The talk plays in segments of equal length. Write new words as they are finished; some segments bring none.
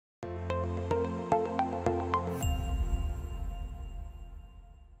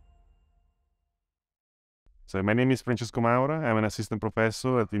So my name is Francesco Maura. I'm an assistant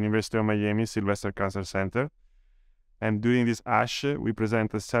professor at the University of Miami Sylvester Cancer Center. And during this ASH, we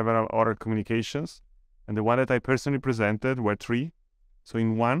presented several oral communications. And the one that I personally presented were 3. So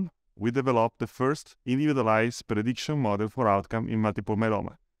in one, we developed the first individualized prediction model for outcome in multiple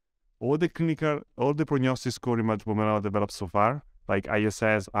myeloma. All the prognosis score in multiple myeloma developed so far, like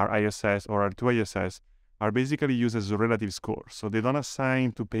ISS, RISS, or R2ISS, are basically used as a relative score. So they don't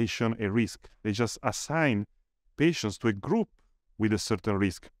assign to patient a risk. They just assign patients to a group with a certain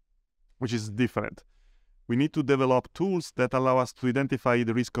risk, which is different. We need to develop tools that allow us to identify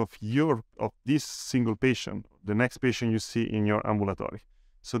the risk of this single patient, the next patient you see in your ambulatory.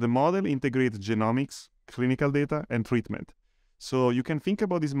 So the model integrates genomics, clinical data, and treatment. So you can think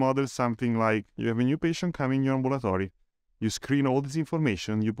about this model something like you have a new patient coming in your ambulatory, you screen all this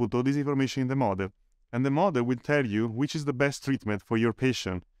information, you put all this information in the model, and the model will tell you which is the best treatment for your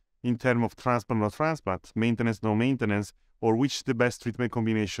patient in terms of transplant or transplant, maintenance, no maintenance, or which is the best treatment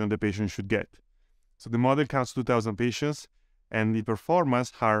combination the patient should get. So the model counts 2,000 patients, and the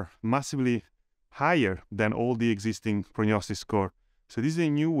performance are massively higher than all the existing prognosis score. So this is a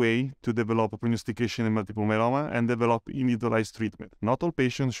new way to develop a prognostication in multiple myeloma and develop individualized treatment. Not all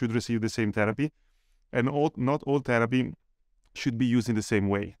patients should receive the same therapy, and not all therapy should be used in the same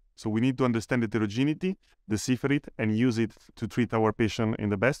way. So we need to understand the heterogeneity, decipher it, and use it to treat our patient in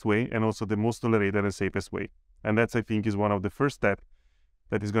the best way and also the most tolerated and safest way. And that's, I think, is one of the first steps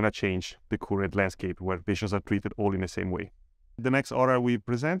that is going to change the current landscape where patients are treated all in the same way. The next oral we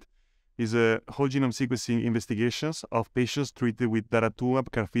present is a whole genome sequencing investigations of patients treated with daratumumab,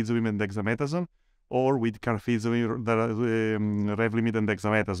 carfilzomib, and dexamethasone, or with carfilzomib, Revlimid, and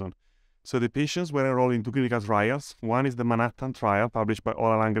dexamethasone. So the patients were enrolled in 2 clinical trials. One is the Manhattan trial, published by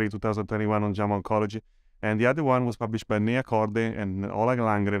Ola Langren in 2021 on JAMA Oncology, and the other one was published by Nea Corde and Ola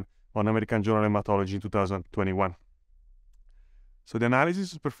Langren on American Journal of Hematology in 2021. So the analysis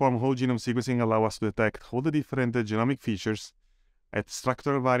to perform whole genome sequencing allow us to detect all the different genomic features at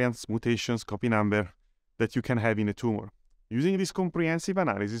structural variants, mutations, copy number that you can have in a tumor. Using this comprehensive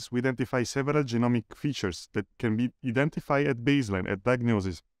analysis, we identify several genomic features that can be identified at baseline, at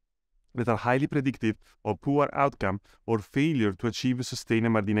diagnosis, that are highly predictive of poor outcome or failure to achieve sustained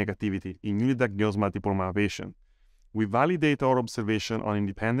MRD negativity in newly diagnosed multiple myeloma patients. We validate our observation on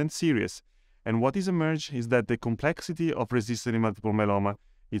independent series, and what is emerged is that the complexity of resistant in multiple myeloma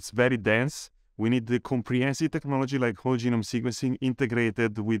is very dense. We need the comprehensive technology like whole genome sequencing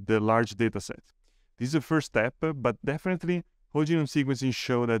integrated with the large dataset. This is the first step, but definitely whole genome sequencing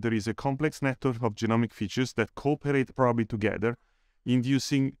shows that there is a complex network of genomic features that cooperate probably together,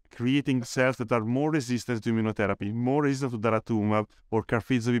 creating cells that are more resistant to immunotherapy, more resistant to daratumumab or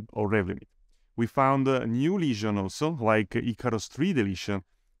carfilzomib or Revlimid. We found a new lesion also, like Icarus 3 deletion,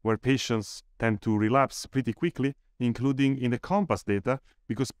 where patients tend to relapse pretty quickly, including in the COMPASS data,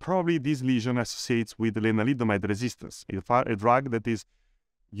 because probably this lesion associates with lenalidomide resistance, a drug that is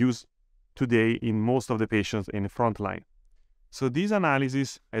used today in most of the patients in the front line. So this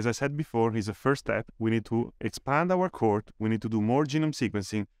analysis, as I said before, is a first step. We need to expand our cohort, we need to do more genome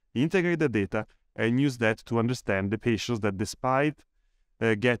sequencing, integrate the data, and use that to understand the patients that despite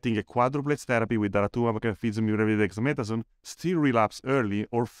getting a quadruplex therapy with daratumumab, carfilzomib, Revlimid, dexamethasone, still relapse early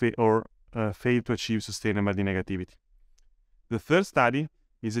or fail to achieve sustained MRD negativity. The third study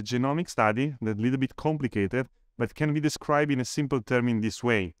is a genomic study that's a little bit complicated, but can be described in a simple term in this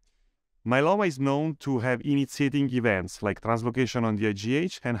way. Myeloma is known to have initiating events like translocation on the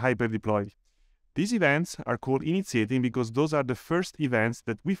IGH and hyperdiploidy. These events are called initiating because those are the first events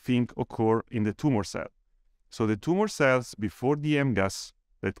that we think occur in the tumor cell. So the tumor cells before the MGUS,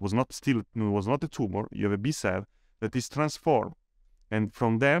 that was not a tumor, you have a B cell that is transformed. And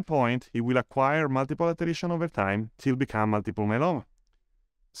from that point, it will acquire multiple alterations over time till become multiple myeloma.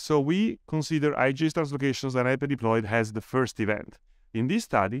 So we consider IGH translocations and hyperdiploid as the first event. In this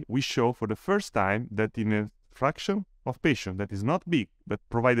study, we show for the first time that in a fraction of patients that is not big, but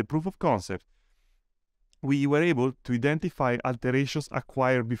provided proof of concept, we were able to identify alterations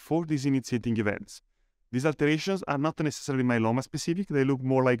acquired before these initiating events. These alterations are not necessarily myeloma specific, they look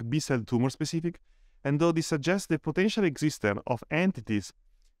more like B-cell tumor specific, and though this suggests the potential existence of entities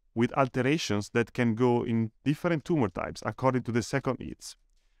with alterations that can go in different tumor types according to the second needs.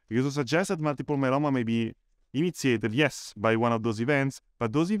 It also suggests that multiple myeloma may be initiated, yes, by one of those events,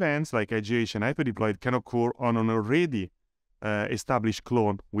 but those events like IGH and hyperdiploid can occur on an already established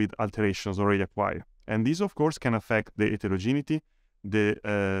clone with alterations already acquired. And this, of course, can affect the heterogeneity,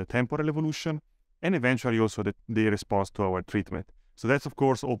 the temporal evolution, and eventually also the response to our treatment. So that's, of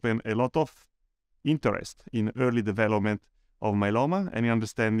course, opened a lot of interest in early development of myeloma and in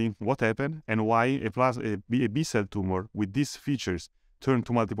understanding what happened and why a B-cell tumor with these features turned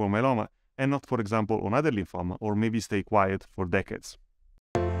to multiple myeloma and not, for example, on other lymphoma, or maybe stay quiet for decades.